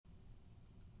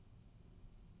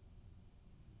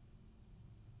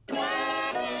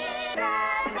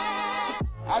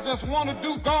I just want to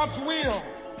do God's will.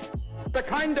 The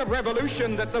kind of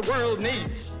revolution that the world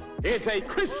needs is a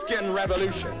Christian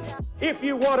revolution. If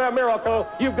you want a miracle,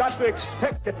 you've got to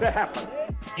expect it to happen.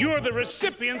 You are the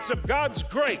recipients of God's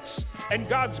grace and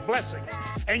God's blessings,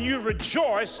 and you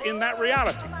rejoice in that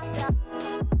reality.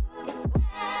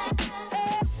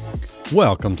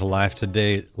 Welcome to Life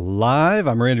Today Live.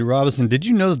 I'm Randy Robinson. Did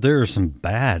you know that there are some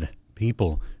bad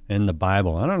people in the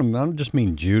Bible? I don't just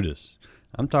mean Judas.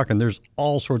 I'm talking there's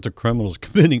all sorts of criminals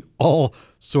committing all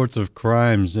sorts of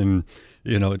crimes. And,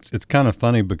 you know, it's kind of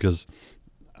funny because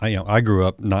I grew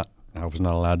up I was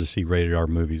not allowed to see rated R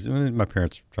movies. My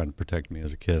parents were trying to protect me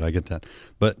as a kid. I get that.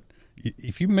 But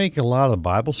if you make a lot of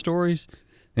Bible stories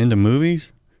into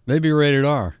movies, they'd be rated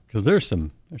R because there's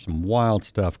some wild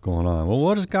stuff going on. Well,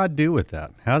 what does God do with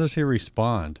that? How does he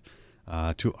respond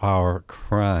to our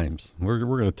crimes? We're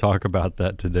going to talk about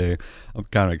that today. I'm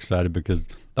kind of excited because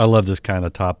I love this kind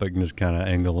of topic and this kind of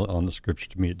angle on the scripture.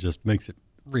 To me, it just makes it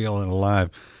real and alive.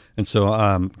 And so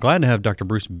I'm glad to have Dr.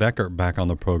 Bruce Becker back on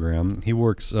the program. He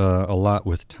works a lot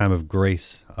with Time of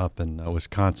Grace up in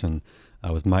Wisconsin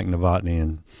with Mike Novotny,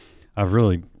 and I've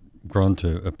really grown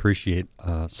to appreciate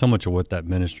so much of what that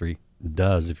ministry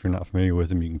does. If you're not familiar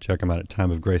with him, you can check him out at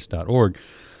timeofgrace.org.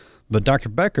 But Dr.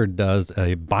 Becker does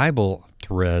a Bible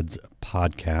Threads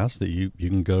podcast that you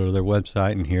can go to their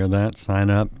website and hear that, sign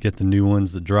up, get the new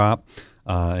ones that drop,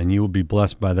 and you will be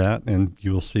blessed by that, and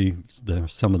you will see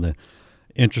some of the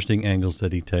interesting angles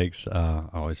that he takes. I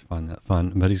always find that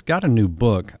fun. But he's got a new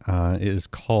book. It is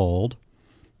called,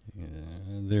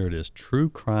 there it is, True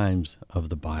Crimes of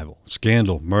the Bible.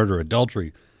 Scandal, murder,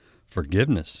 adultery,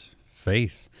 forgiveness,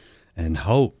 faith, and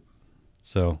hope.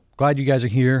 So glad you guys are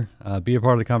here. Be a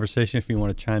part of the conversation. If you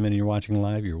want to chime in and you're watching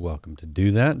live, you're welcome to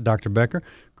do that. Dr. Becker,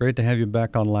 great to have you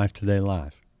back on Life Today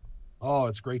Live. Oh,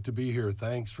 it's great to be here.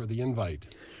 Thanks for the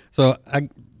invite. So I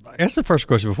guess the first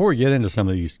question, before we get into some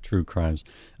of these true crimes,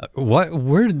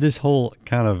 where did this whole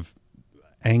kind of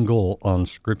angle on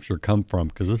Scripture come from?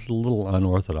 Because this is a little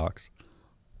unorthodox.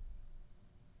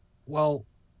 Well,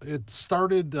 it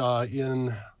started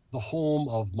in the home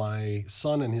of my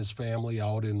son and his family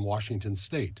out in Washington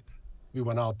State. We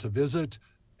went out to visit,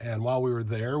 and while we were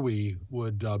there, we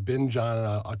would binge on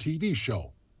a TV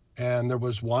show. And there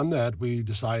was one that we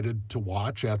decided to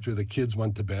watch after the kids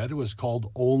went to bed. It was called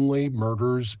Only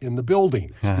Murders in the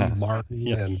Building. Steve Martin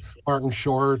Yes. and Martin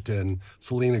Short and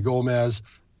Selena Gomez.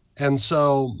 And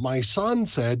so my son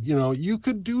said, you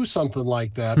could do something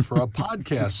like that for a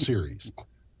podcast series.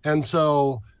 And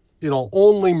so,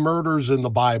 Only Murders in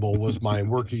the Bible was my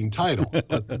working title.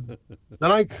 But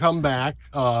then I come back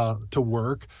to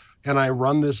work and I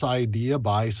run this idea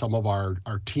by some of our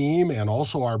team and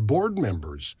also our board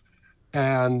members.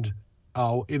 And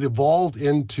it evolved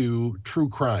into true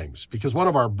crimes because one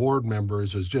of our board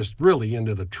members is just really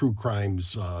into the true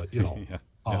crimes,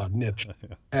 niche.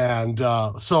 And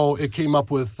so it came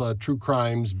up with True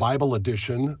Crimes Bible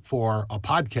Edition for a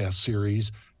podcast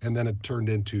series, and then it turned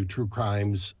into True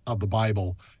Crimes of the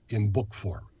Bible in book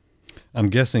form. I'm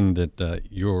guessing that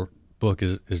your book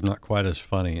is not quite as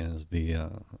funny as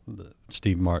the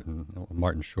Steve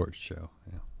Martin Short show.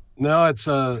 Yeah. No, it's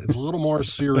a little more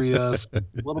serious, a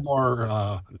little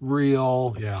more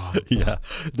real. Yeah. Yeah.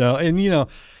 No, and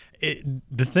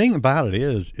the thing about it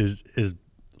is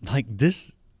like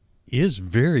this is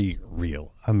very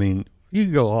real. I mean, you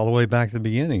can go all the way back to the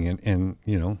beginning, and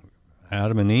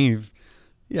Adam and Eve,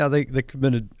 yeah, they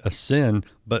committed a sin,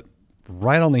 but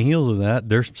right on the heels of that,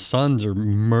 their sons are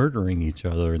murdering each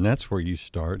other, and that's where you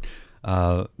start.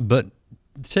 But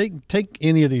take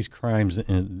any of these crimes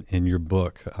in your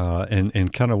book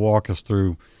and kind of walk us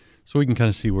through so we can kind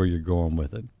of see where you're going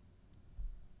with it.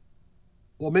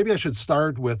 Well, maybe I should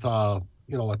start with a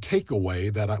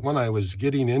takeaway that when I was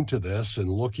getting into this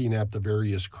and looking at the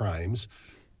various crimes,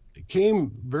 it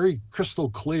came very crystal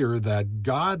clear that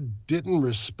God didn't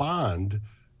respond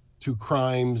to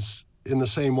crimes in the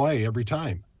same way every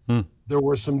time. There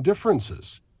were some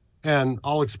differences. And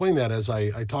I'll explain that as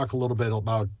I talk a little bit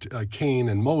about Cain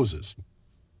and Moses.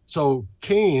 So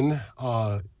Cain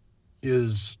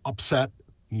is upset.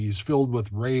 He's filled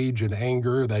with rage and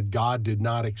anger that God did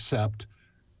not accept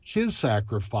his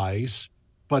sacrifice,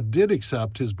 but did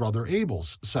accept his brother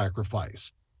Abel's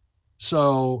sacrifice.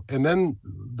 So, and then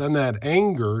that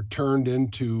anger turned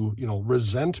into,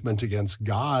 resentment against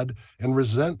God and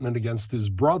resentment against his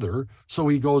brother. So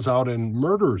he goes out and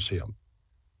murders him.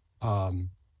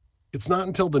 It's not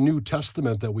until the New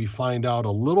Testament that we find out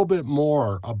a little bit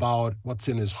more about what's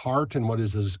in his heart and what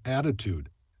is his attitude.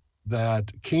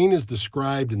 That Cain is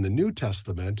described in the New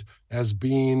Testament as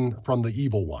being from the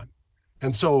evil one.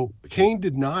 And so Cain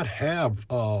did not have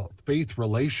a faith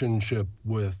relationship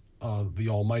with the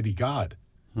Almighty God.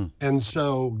 And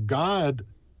so God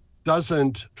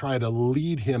doesn't try to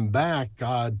lead him back.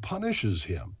 God punishes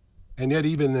him. And yet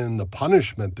even in the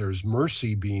punishment, there's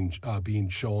mercy being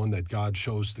shown that God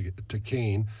shows to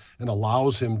Cain and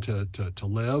allows him to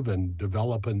live and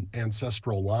develop an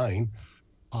ancestral line.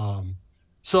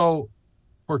 So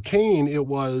for Cain, it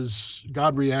was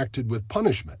God reacted with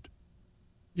punishment.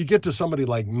 You get to somebody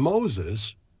like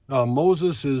Moses.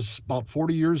 Moses is about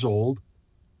 40 years old.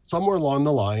 Somewhere along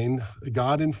the line,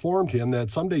 God informed him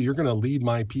that someday you're going to lead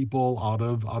my people out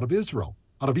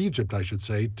of Egypt, I should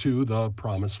say, to the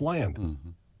promised land. Mm-hmm.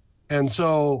 And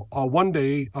so one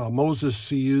day Moses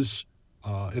sees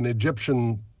an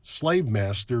Egyptian slave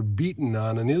master beaten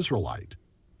on an Israelite,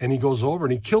 and he goes over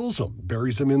and he kills him,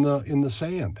 buries him in the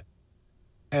sand.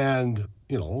 And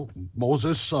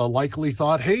Moses likely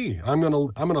thought, "Hey, I'm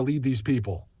gonna lead these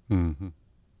people." Mm-hmm.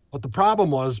 But the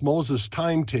problem was Moses'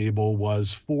 timetable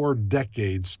was 4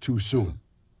 decades too soon.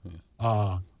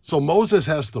 So Moses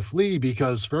has to flee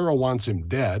because Pharaoh wants him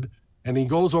dead, and he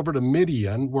goes over to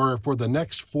Midian, where for the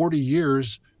next 40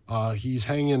 years he's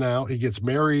hanging out. He gets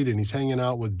married, and he's hanging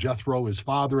out with Jethro, his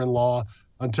father-in-law,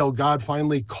 until God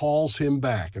finally calls him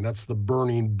back, and that's the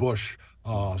burning bush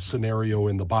scenario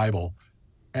in the Bible.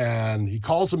 And he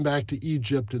calls him back to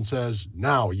Egypt and says,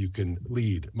 "Now you can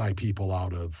lead my people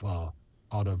out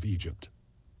of Egypt."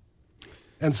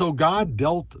 And so God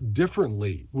dealt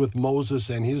differently with Moses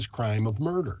and his crime of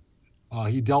murder.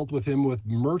 He dealt with him with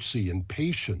mercy and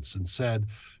patience and said,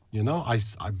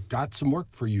 I've got some work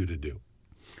for you to do.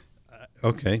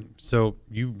 Okay, so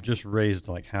you just raised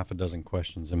like half a dozen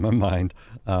questions in my mind.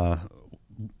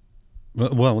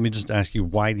 Well, let me just ask you,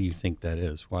 why do you think that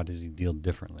is? Why does he deal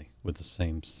differently with the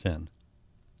same sin?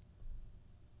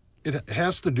 It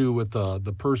has to do with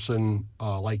the person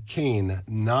like Cain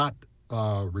not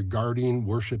regarding,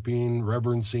 worshiping,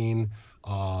 reverencing,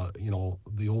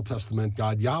 the Old Testament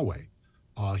God Yahweh.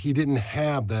 He didn't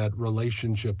have that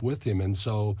relationship with him, and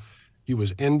so he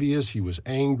was envious. He was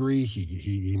angry.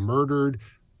 He murdered.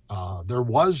 There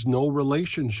was no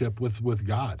relationship with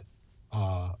God.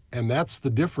 And that's the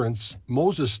difference.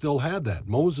 Moses still had that.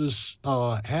 Moses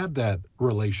had that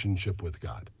relationship with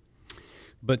God.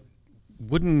 But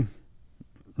wouldn't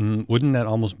that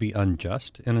almost be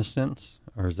unjust in a sense?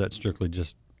 Or is that strictly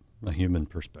just a human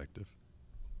perspective?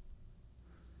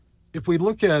 If we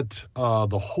look at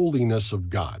the holiness of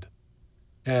God,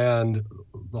 and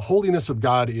the holiness of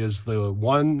God is the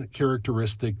one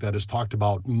characteristic that is talked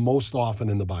about most often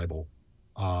in the Bible.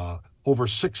 Over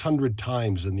 600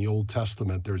 times in the Old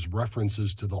Testament, there's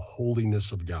references to the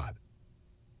holiness of God.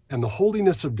 And the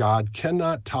holiness of God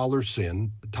cannot tolerate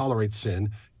sin,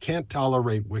 can't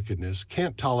tolerate wickedness,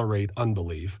 can't tolerate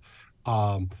unbelief,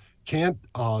 can't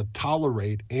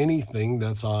tolerate anything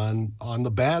that's on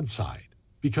the bad side,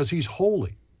 because he's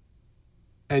holy.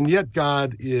 And yet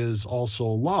God is also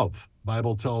love. The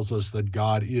Bible tells us that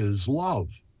God is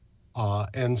love.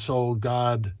 And so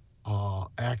God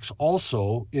acts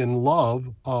also in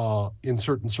love in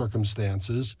certain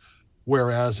circumstances,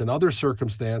 whereas in other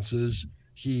circumstances,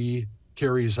 he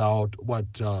carries out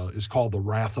what is called the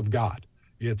wrath of God.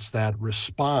 It's that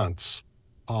response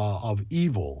of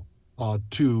evil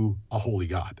to a holy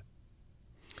God.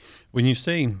 When you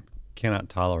say cannot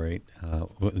tolerate,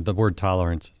 the word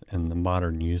tolerance in the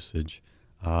modern usage,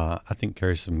 I think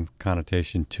carries some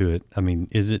connotation to it. I mean,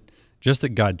 is it just that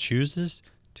God chooses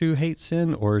to hate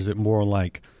sin, or is it more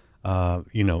like,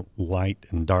 light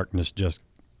and darkness just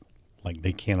like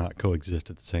they cannot coexist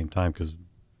at the same time because,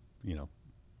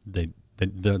 they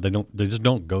just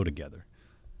don't go together?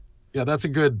 Yeah, that's a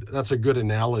good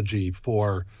analogy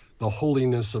for the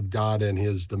holiness of God and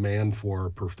his demand for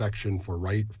perfection, for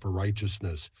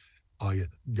righteousness.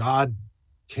 God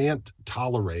can't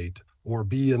tolerate or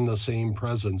be in the same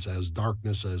presence as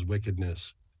darkness, as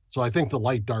wickedness. So I think the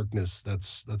light darkness,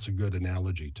 that's a good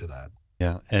analogy to that.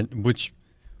 Yeah, and which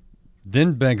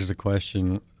then begs the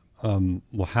question,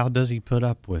 how does he put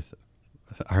up with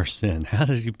our sin? How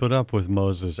does he put up with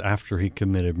Moses after he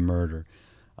committed murder?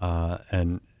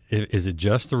 And is it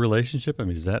just the relationship? I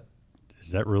mean, is that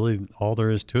really all there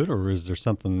is to it, or is there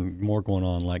something more going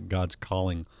on, like God's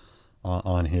calling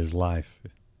on his life?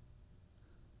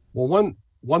 Well,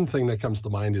 one thing that comes to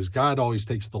mind is God always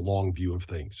takes the long view of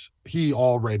things. He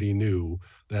already knew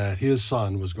that his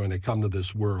son was going to come to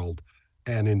this world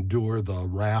and endure the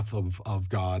wrath of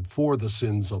God for the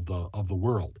sins of the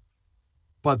world.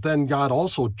 But then God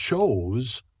also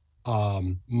chose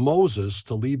Moses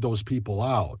to lead those people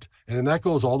out. And that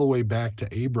goes all the way back to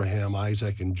Abraham,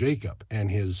 Isaac, and Jacob, and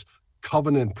his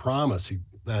covenant promise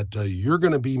that you're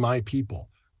going to be my people.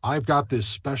 I've got this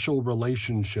special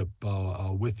relationship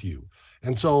with you.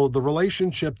 And so the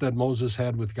relationship that Moses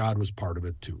had with God was part of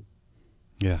it too.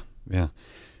 Yeah, yeah.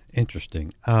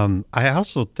 Interesting. I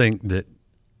also think that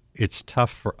it's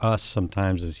tough for us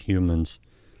sometimes as humans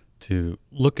to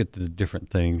look at the different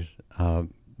things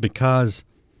because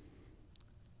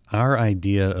our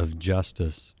idea of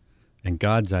justice and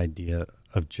God's idea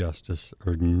of justice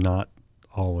are not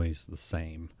always the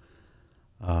same.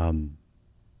 How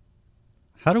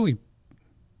do you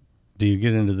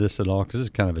get into this at all? Because it's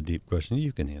kind of a deep question.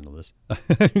 You can handle this.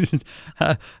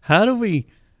 how do we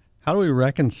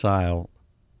reconcile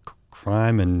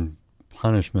crime and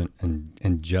punishment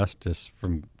and justice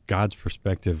from God's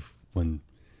perspective? When,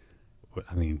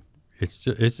 I mean, it's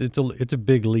a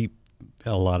big leap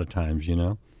a lot of times, you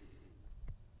know.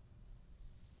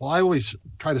 Well, I always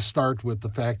try to start with the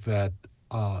fact that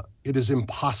it is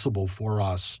impossible for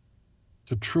us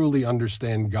to truly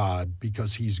understand God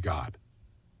because he's God.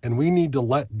 And we need to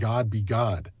let God be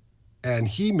God. And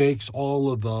he makes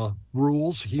all of the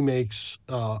rules. He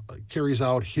carries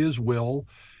out his will.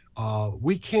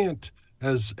 We can't,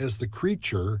 as the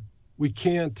creature, we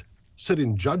can't sit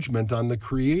in judgment on the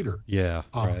creator. Yeah,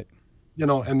 right.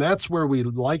 And that's where we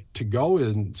like to go.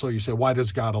 And so you say, why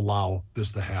does God allow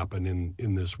this to happen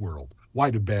in this world? Why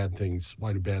do bad things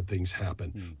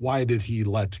happen? Why did he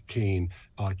let Cain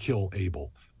kill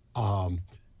Abel?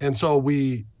 And so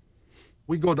we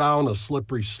go down a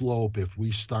slippery slope if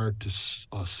we start to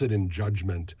sit in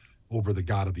judgment over the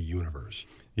God of the universe.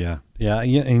 Yeah.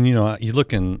 And, you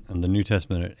look in the New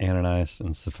Testament at Ananias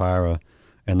and Sapphira,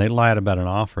 and they lied about an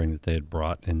offering that they had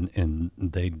brought, and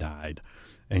they died.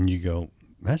 And you go,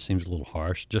 that seems a little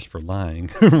harsh just for lying,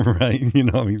 right?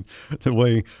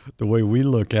 The way we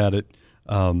look at it,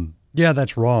 yeah,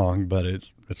 that's wrong, but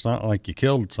it's not like you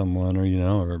killed someone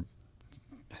or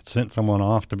sent someone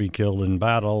off to be killed in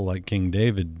battle like King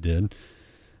David did.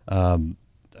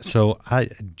 So I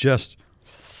just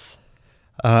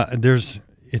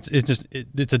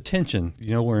it's a tension.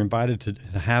 We're invited to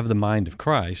have the mind of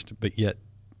Christ, but yet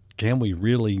can we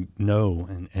really know?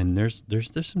 And there's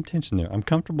some tension there. I'm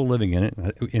comfortable living in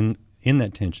it, in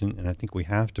that tension, and I think we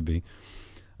have to be.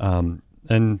 And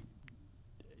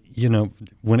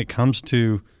when it comes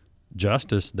to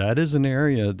justice, that is an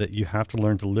area that you have to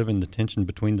learn to live in the tension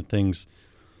between the things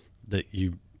that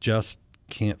you just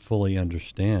can't fully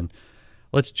understand.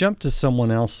 Let's jump to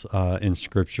someone else in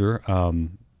Scripture.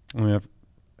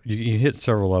 You hit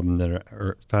several of them that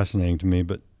are fascinating to me,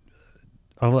 but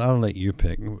I'll let you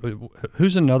pick.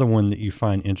 Who's another one that you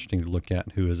find interesting to look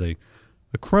at who is a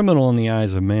criminal in the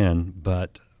eyes of man,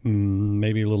 but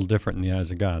maybe a little different in the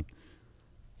eyes of God?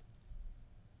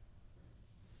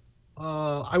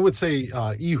 I would say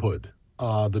Ehud,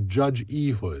 the judge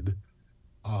Ehud,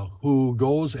 who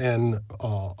goes and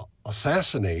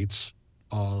assassinates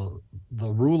the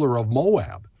ruler of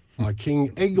Moab,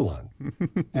 King Eglon.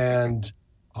 And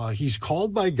he's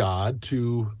called by God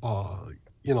to,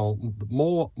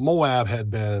 Moab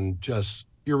had been just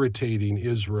irritating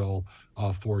Israel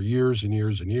for years and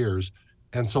years and years.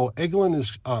 And so Eglon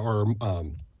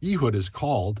Ehud is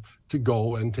called to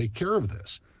go and take care of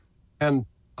this. And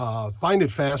find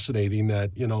it fascinating that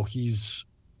he's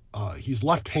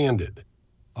left-handed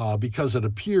because it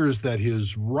appears that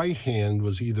his right hand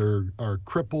was either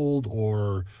crippled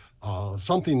or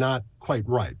something not quite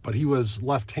right, but he was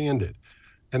left-handed.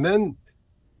 And then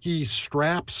he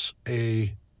straps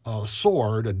a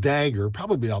sword, a dagger,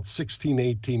 probably about 16,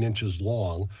 18 inches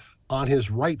long, on his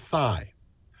right thigh.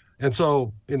 And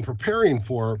so in preparing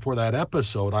for that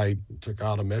episode, I took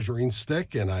out a measuring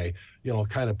stick and I,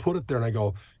 kind of put it there and I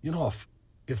go,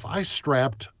 if I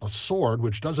strapped a sword,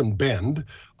 which doesn't bend,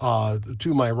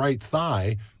 to my right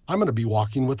thigh, I'm going to be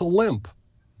walking with a limp.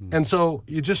 And so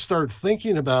you just start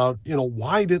thinking about,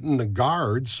 why didn't the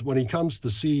guards, when he comes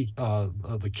to see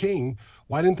the king,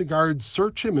 why didn't the guards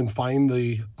search him and find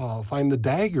the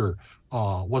dagger?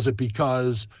 Was it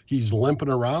because he's limping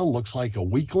around, looks like a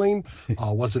weakling?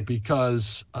 Was it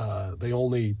because they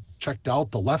only checked out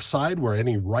the left side where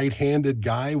any right-handed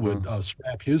guy would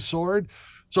strap his sword?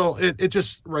 So it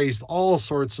just raised all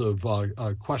sorts of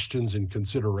questions and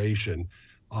consideration.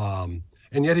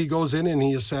 And yet he goes in and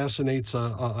he assassinates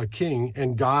a king,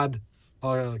 and God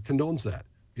condones that.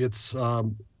 It's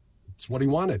what he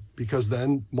wanted, because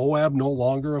then Moab no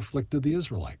longer afflicted the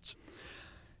Israelites.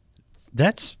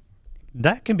 That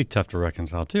can be tough to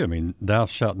reconcile too. I mean, thou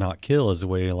shalt not kill is the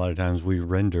way a lot of times we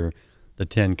render the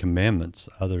 10 Commandments.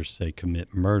 Others say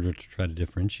commit murder to try to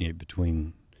differentiate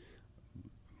between,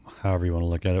 however you want to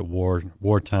look at it,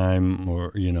 wartime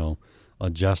or a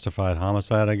justified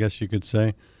homicide, I guess you could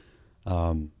say.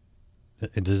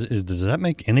 Does that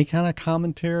make any kind of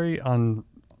commentary on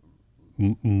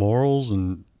morals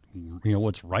and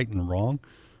what's right and wrong?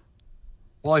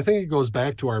 Well, I think it goes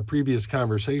back to our previous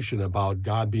conversation about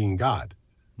God being God.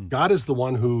 God is the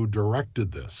one who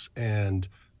directed this, and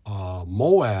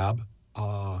Moab,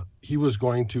 he was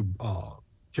going to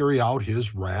carry out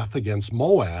his wrath against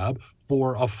Moab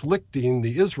for afflicting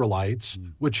the Israelites,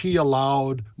 which he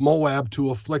allowed Moab to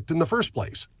afflict in the first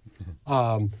place.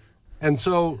 And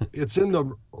so it's in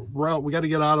the realm, we got to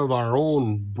get out of our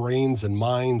own brains and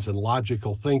minds and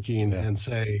logical thinking and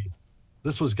say,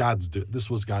 this was God's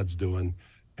doing,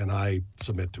 and I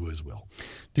submit to his will.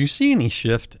 Do you see any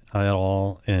shift at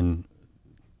all in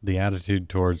the attitude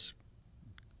towards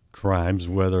crimes,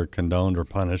 whether condoned or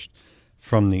punished,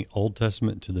 from the Old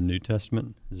Testament to the New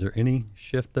Testament? Is there any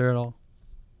shift there at all?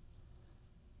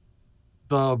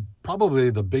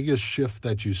 Probably the biggest shift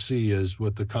that you see is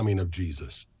with the coming of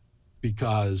Jesus,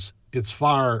 because it's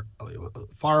far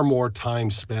more time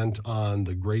spent on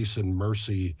the grace and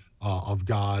mercy of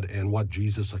God and what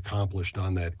Jesus accomplished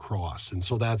on that cross. And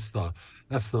so that's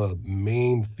the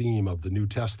main theme of the New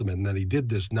Testament, and that he did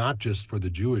this not just for the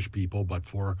Jewish people, but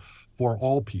for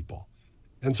all people.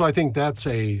 And so I think that's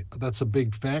a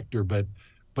big factor, but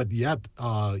yet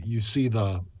you see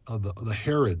the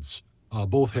Herods,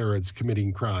 both Herods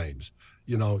committing crimes.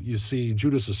 You see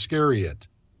Judas Iscariot,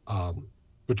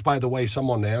 which, by the way,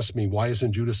 someone asked me, why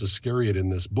isn't Judas Iscariot in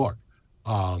this book?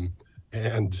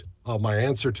 And my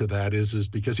answer to that is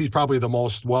because he's probably the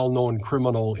most well-known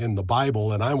criminal in the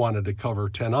Bible, and I wanted to cover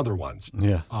 10 other ones.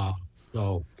 Yeah.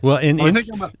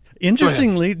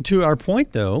 Interestingly, to our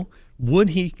point, though, would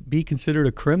he be considered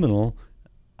a criminal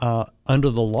under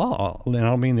the law? And I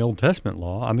don't mean the Old Testament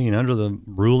law. I mean under the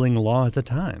ruling law at the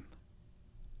time.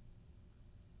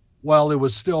 Well, it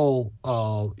was still,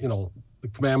 the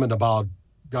commandment about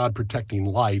God protecting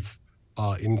life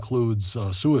includes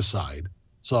suicide.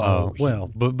 So,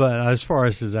 but as far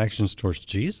as his actions towards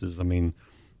Jesus, I mean,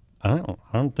 I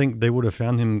don't think they would have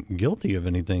found him guilty of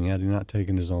anything had he not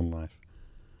taken his own life.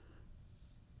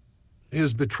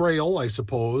 His betrayal, I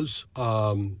suppose,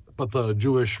 but the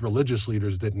Jewish religious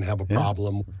leaders didn't have a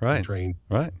problem with betraying.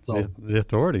 Right. So, the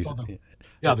authorities.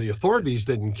 The authorities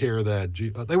didn't care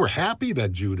that they were happy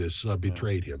that Judas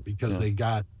betrayed him because they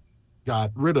got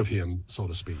rid of him, so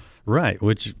to speak. Right,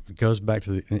 which goes back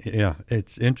to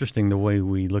it's interesting the way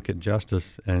we look at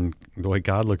justice and the way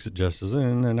God looks at justice,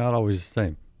 and they're not always the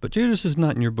same. But Judas is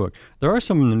not in your book. There are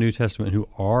some in the New Testament who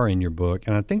are in your book,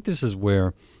 and I think this is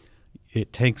where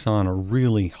it takes on a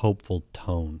really hopeful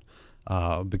tone,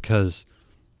 because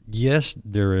yes,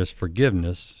 there is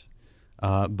forgiveness,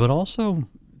 but also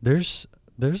there's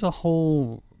a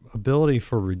whole ability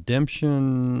for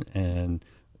redemption, and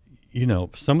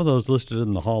some of those listed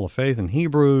in the Hall of Faith in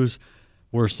Hebrews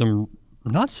were some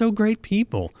not so great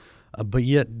people, but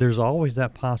yet there's always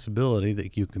that possibility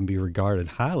that you can be regarded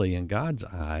highly in God's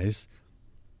eyes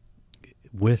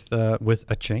with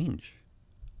a change.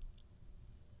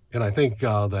 And I think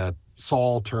that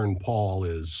Saul turned Paul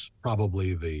is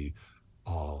probably the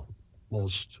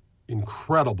most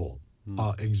incredible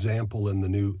example in the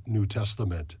New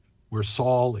Testament, where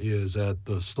Saul is at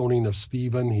the stoning of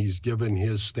Stephen. He's given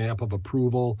his stamp of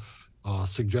approval,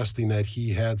 suggesting that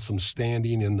he had some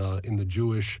standing in the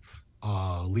Jewish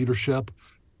leadership,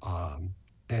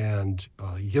 and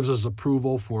he gives his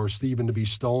approval for Stephen to be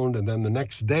stoned. And then the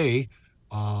next day,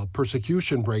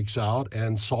 persecution breaks out,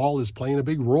 and Saul is playing a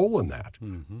big role in that.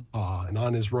 Mm-hmm. And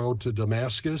on his road to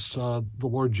Damascus, the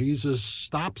Lord Jesus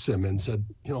stops him and said,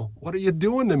 "What are you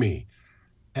doing to me?"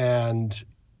 And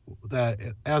that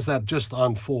as that just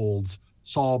unfolds,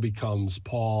 Saul becomes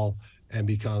Paul and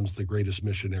becomes the greatest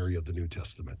missionary of the New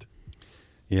Testament.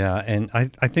 Yeah, and I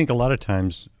think a lot of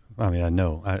times, I mean, I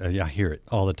know, I hear it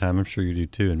all the time. I'm sure you do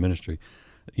too in ministry.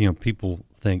 People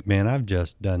think, man,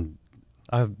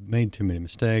 I've made too many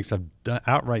mistakes. I've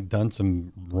outright done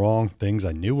some wrong things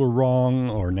I knew were wrong,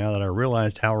 or now that I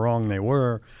realized how wrong they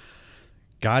were,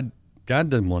 God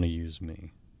didn't want to use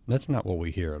me. That's not what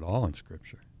we hear at all in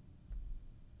Scripture.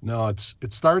 No, it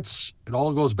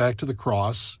all goes back to the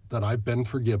cross, that I've been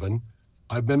forgiven.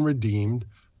 I've been redeemed.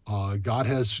 God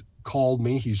has called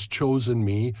me. He's chosen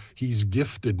me. He's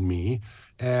gifted me.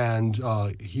 And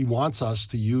he wants us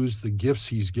to use the gifts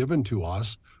he's given to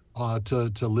us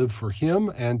to live for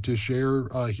him and to share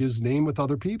his name with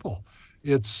other people.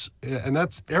 And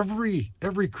that's every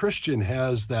Christian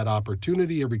has that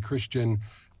opportunity. Every Christian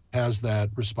has that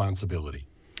responsibility.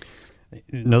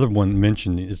 Another one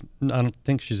mentioned is, I don't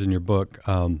think she's in your book,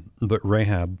 but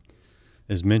Rahab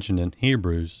is mentioned in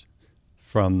Hebrews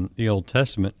from the Old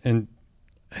Testament. And,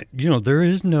 there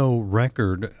is no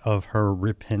record of her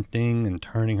repenting and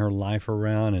turning her life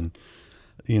around. And,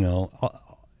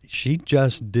 she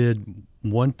just did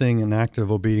one thing, an act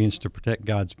of obedience to protect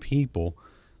God's people.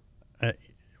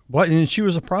 And she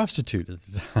was a prostitute at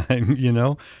the time,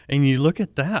 and you look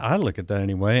at that, I look at that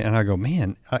anyway, and I go,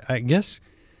 man, I guess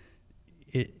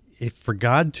if for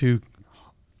God to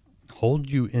hold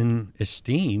you in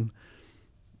esteem,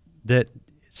 that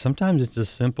sometimes it's as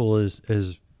simple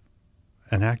as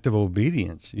an act of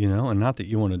obedience, and not that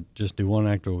you want to just do one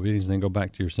act of obedience and then go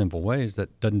back to your sinful ways.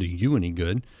 That doesn't do you any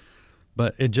good.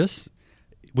 But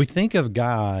we think of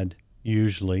God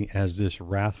usually as this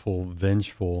wrathful,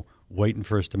 vengeful, waiting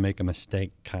for us to make a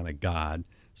mistake kind of God,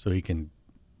 so he can,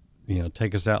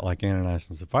 take us out like Ananias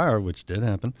and Sapphira, which did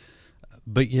happen.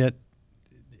 But yet,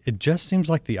 it just seems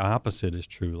like the opposite is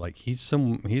true. Like he's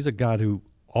a God who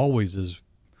always is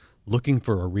looking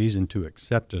for a reason to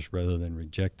accept us rather than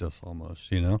reject us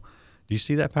almost, Do you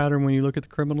see that pattern when you look at the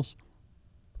criminals?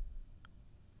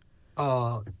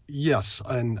 Yes.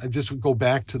 And I just go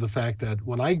back to the fact that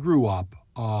when I grew up,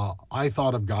 I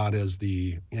thought of God as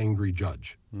the angry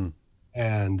judge. Mm.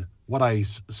 And what I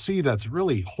see that's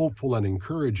really hopeful and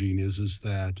encouraging is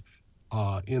that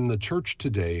in the church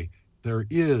today, there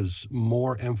is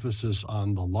more emphasis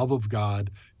on the love of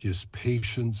God, his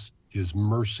patience, his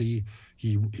mercy.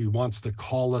 He wants to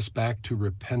call us back to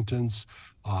repentance.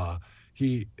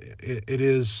 It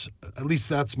is, at least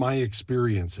that's my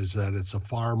experience, is that it's a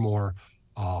far more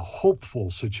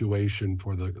hopeful situation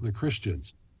for the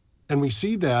Christians. And we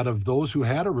see that of those who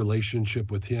had a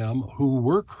relationship with him, who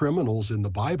were criminals in the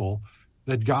Bible,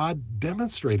 that God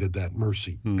demonstrated that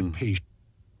mercy and patience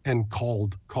and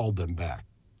called them back.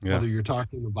 Yeah. Whether you're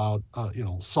talking about,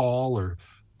 Saul or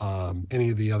any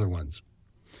of the other ones.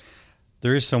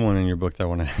 There is someone in your book that I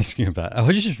want to ask you about. I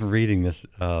was just reading this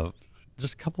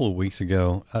just a couple of weeks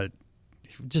ago. It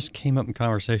just came up in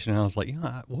conversation, and I was like,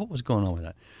 what was going on with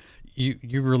that?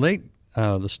 You relate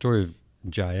the story of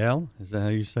Jael. Is that how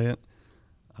you say it?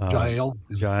 Jael.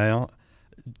 Jael.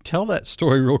 Tell that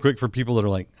story real quick for people that are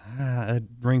like, it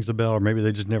rings a bell, or maybe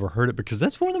they just never heard it, because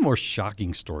that's one of the more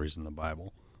shocking stories in the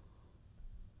Bible.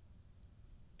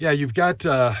 Yeah, you've got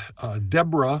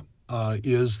Deborah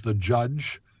is the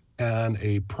judge and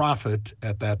a prophet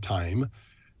at that time.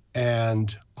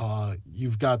 And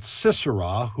you've got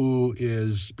Sisera, who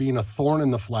is being a thorn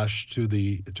in the flesh to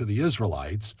the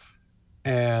Israelites.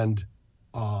 And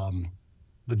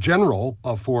the general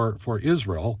for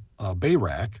Israel,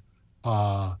 Barak,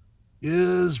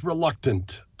 is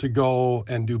reluctant to go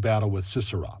and do battle with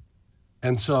Sisera.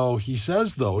 And so he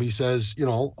says,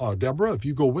 Deborah, if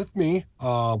you go with me,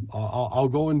 I'll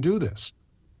go and do this,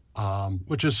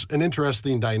 which is an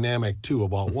interesting dynamic, too,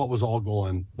 about what was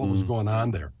going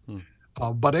on there.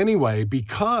 But anyway,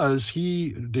 because he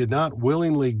did not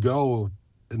willingly go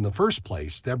in the first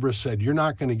place, Deborah said, you're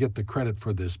not going to get the credit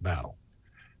for this battle.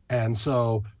 And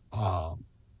so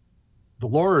the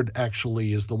Lord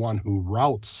actually is the one who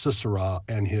routs Sisera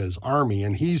and his army,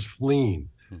 and he's fleeing.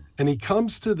 And he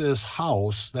comes to this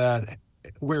house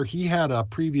where he had a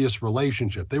previous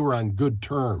relationship. They were on good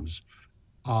terms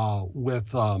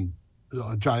with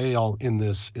Jael in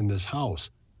this house,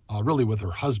 really with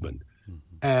her husband.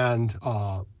 And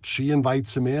she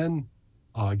invites him in,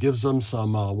 gives him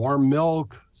some warm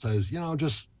milk, says,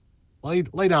 just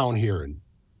lay down here and,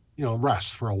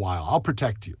 rest for a while. I'll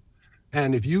protect you.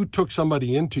 And if you took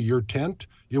somebody into your tent,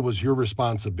 it was your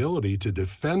responsibility to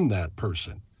defend that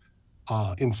person.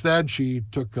 Instead, she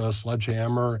took a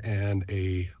sledgehammer and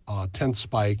a tent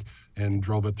spike and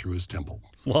drove it through his temple.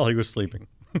 While he was sleeping.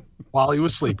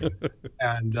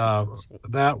 And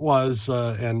that was,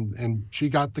 and she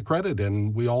got the credit,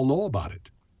 and we all know about it.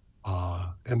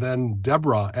 And then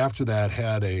Deborah, after that,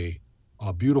 had a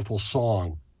beautiful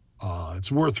song.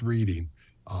 It's worth reading,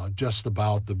 just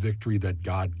about the victory that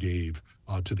God gave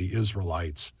to the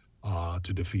Israelites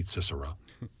to defeat Sisera.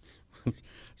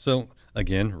 So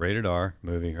again, rated R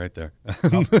movie right there.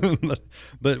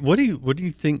 but what do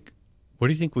you think? What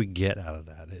do you think we get out of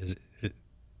that? Is it,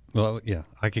 well, yeah,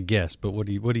 I could guess, but what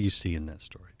do you see in that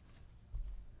story?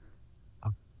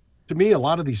 To me, a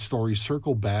lot of these stories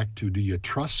circle back to: do you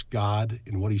trust God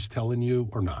in what He's telling you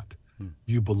or not? Do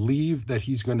you believe that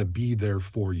He's going to be there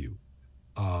for you?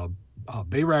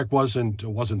 Barak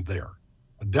wasn't there.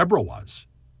 Deborah was,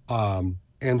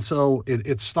 and so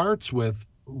it starts with: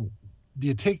 do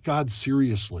you take God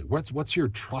seriously? What's your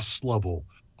trust level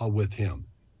with Him?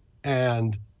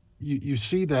 And you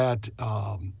see that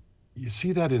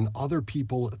in other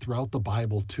people throughout the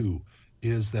Bible too,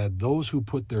 is that those who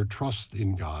put their trust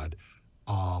in God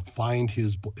find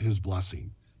his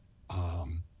blessing.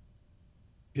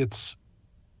 It's,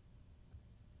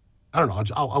 I don't know.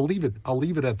 I'll leave it. I'll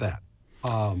leave it at that.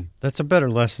 That's a better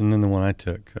lesson than the one I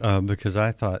took, because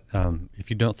I thought, if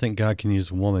you don't think God can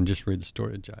use a woman, just read the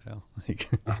story of Jael.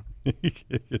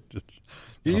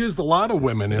 He used a lot of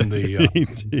women in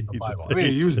the Bible. I mean,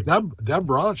 he used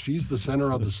Deborah. She's the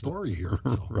center of the story here.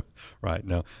 So. Right.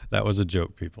 No, that was a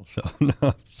joke, people. So,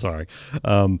 no, sorry.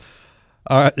 All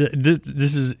right.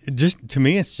 This is just, to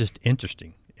me, it's just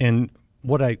interesting. And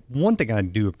one thing I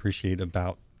do appreciate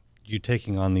about you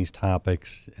taking on these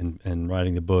topics and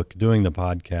writing the book, doing the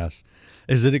podcast,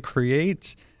 is that it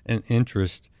creates an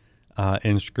interest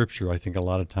in Scripture, I think, a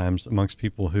lot of times amongst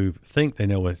people who think they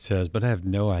know what it says but have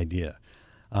no idea.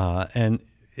 And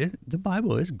the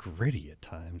Bible is gritty at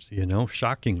times,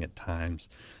 shocking at times.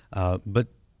 But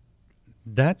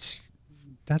that's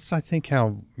I think,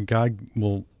 how God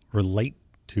will relate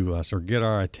to us or get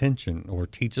our attention or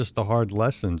teach us the hard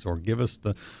lessons or give us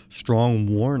the strong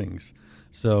warnings.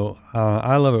 So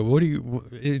I love it. What do you,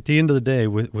 at the end of the day,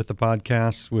 with the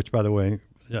podcasts, which, by the way,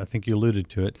 I think you alluded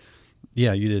to it.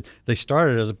 Yeah, you did. They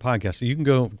started as a podcast. So you can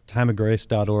go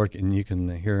timeofgrace.org and you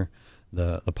can hear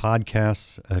the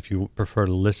podcasts if you prefer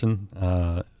to listen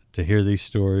to hear these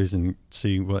stories and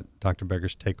see what Dr.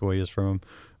 Becker's takeaway is from them.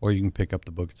 Or you can pick up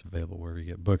the book. It's available wherever you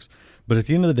get books. But at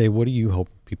the end of the day, what do you hope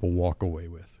people walk away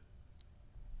with?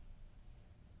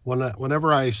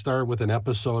 Whenever I start with an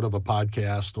episode of a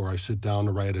podcast or I sit down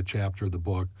to write a chapter of the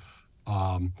book,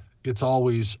 it's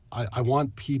always, I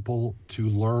want people to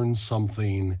learn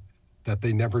something that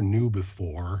they never knew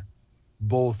before,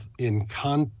 both in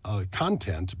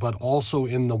content, but also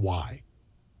in the why.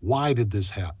 Why did this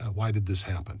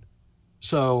happen?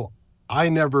 So I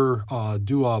never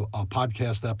do a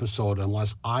podcast episode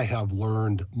unless I have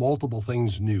learned multiple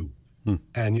things new.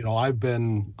 And, I've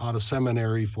been out of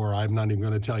seminary for, I'm not even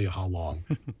going to tell you how long.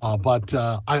 But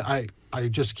I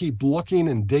just keep looking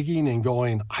and digging and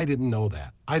going, I didn't know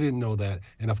that.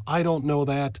 And if I don't know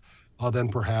that, then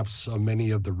perhaps many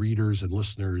of the readers and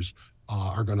listeners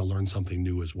are going to learn something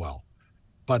new as well.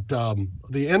 But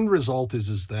the end result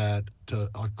is that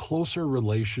a closer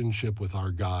relationship with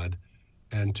our God,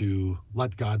 and to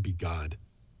let God be God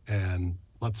and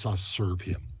let's us serve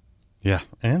him. Yeah,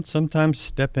 and sometimes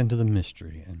step into the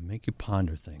mystery and make you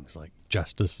ponder things like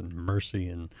justice and mercy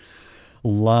and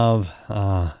love.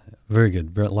 Very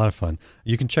good. A lot of fun.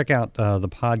 You can check out the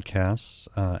podcasts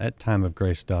at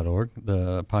timeofgrace.org.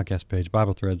 The podcast page,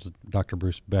 Bible Threads with Dr.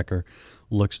 Bruce Becker,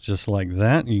 looks just like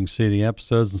that. You can see the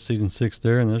episodes in Season 6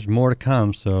 there, and there's more to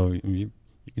come, so you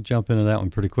can jump into that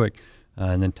one pretty quick.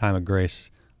 And then Time of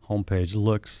Grace homepage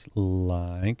looks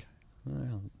like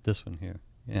this one here.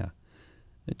 Yeah.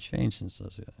 It changed since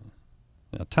those.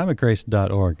 Now,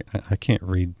 timeofgrace.org. I can't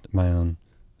read my own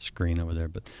screen over there,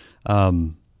 but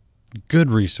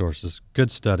good resources, good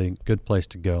study, good place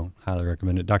to go. Highly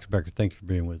recommend it. Dr. Becker, thank you for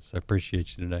being with us. I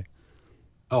appreciate you today.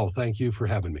 Oh, thank you for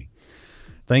having me.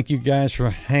 Thank you guys for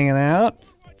hanging out,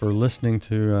 for listening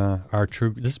to our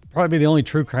true. This is probably the only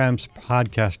true crimes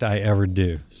podcast I ever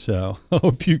do. So I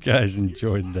hope you guys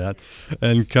enjoyed that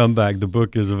and come back. The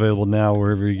book is available now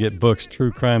wherever you get books.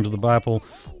 True Crimes of the Bible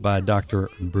by Dr.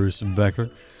 Bruce Becker.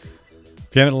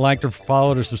 If you haven't liked or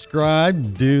followed or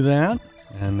subscribed, do that.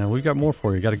 And we've got more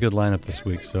for you. Got a good lineup this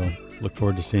week. So look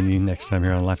forward to seeing you next time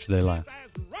here on Life Today Live.